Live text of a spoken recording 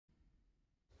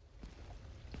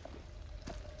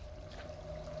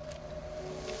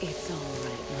It's all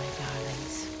right, my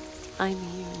darlings. I'm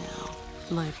here now,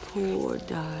 my poor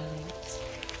darlings.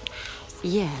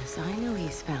 Yes, I know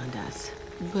he's found us,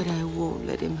 but I won't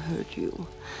let him hurt you.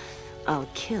 I'll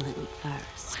kill him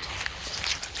first.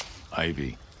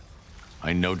 Ivy,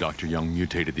 I know Dr. Young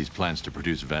mutated these plants to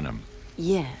produce venom.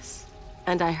 Yes,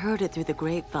 and I heard it through the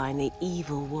grapevine the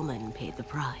evil woman paid the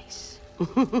price.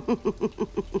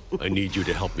 I need you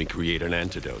to help me create an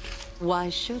antidote. Why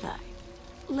should I?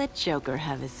 Let Joker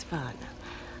have his fun.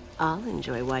 I'll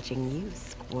enjoy watching you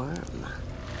squirm.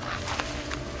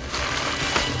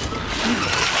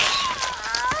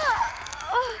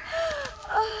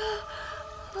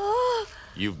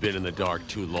 You've been in the dark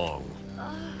too long.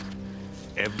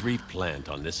 Every plant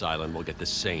on this island will get the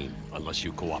same unless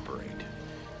you cooperate.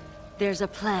 There's a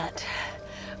plant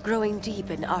growing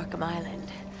deep in Arkham Island.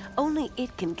 Only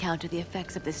it can counter the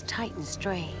effects of this Titan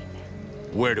strain.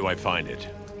 Where do I find it?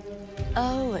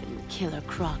 Oh, in Killer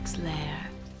Croc's lair.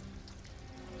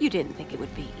 You didn't think it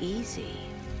would be easy,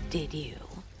 did you?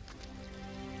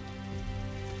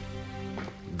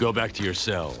 Go back to your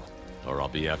cell, or I'll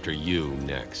be after you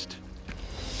next.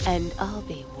 And I'll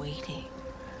be waiting.